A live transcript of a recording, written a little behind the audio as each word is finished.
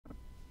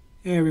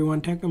Hey everyone,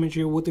 Technomentary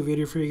here with a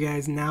video for you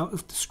guys. Now,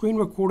 if the screen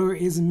recorder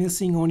is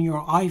missing on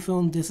your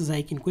iPhone, this is how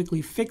you can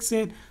quickly fix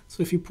it.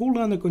 So if you pull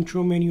down the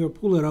control menu or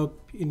pull it up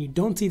and you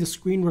don't see the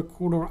screen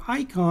recorder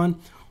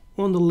icon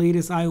on the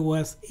latest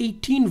iOS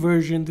 18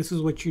 version, this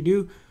is what you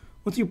do.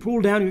 Once you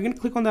pull down, you're going to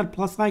click on that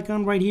plus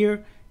icon right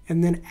here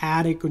and then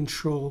add a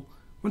control.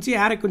 Once you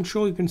add a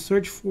control, you can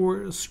search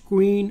for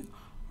screen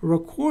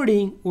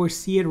recording or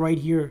see it right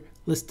here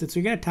listed. So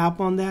you're going to tap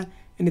on that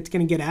and it's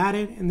going to get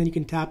added, and then you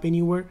can tap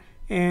anywhere.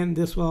 And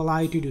this will allow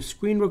you to do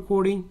screen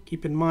recording.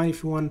 Keep in mind,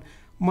 if you want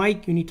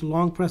mic, you need to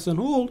long press and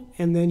hold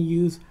and then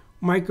use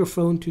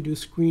microphone to do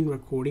screen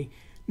recording.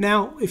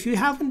 Now, if you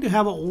happen to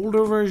have an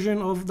older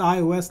version of the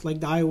iOS,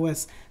 like the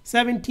iOS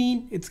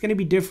 17, it's going to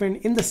be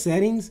different in the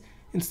settings.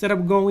 Instead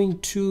of going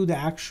to the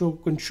actual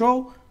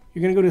control,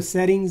 you're going to go to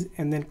settings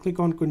and then click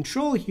on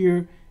control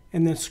here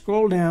and then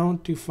scroll down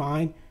to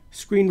find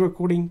screen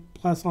recording,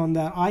 plus on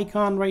that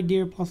icon right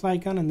there, plus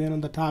icon, and then on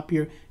the top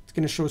here, it's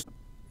going to show.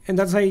 And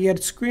that's how you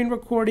get screen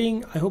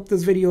recording. I hope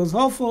this video is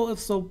helpful. If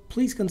so,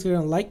 please consider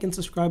a like and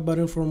subscribe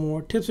button for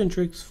more tips and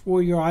tricks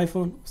for your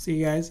iPhone. See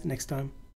you guys next time.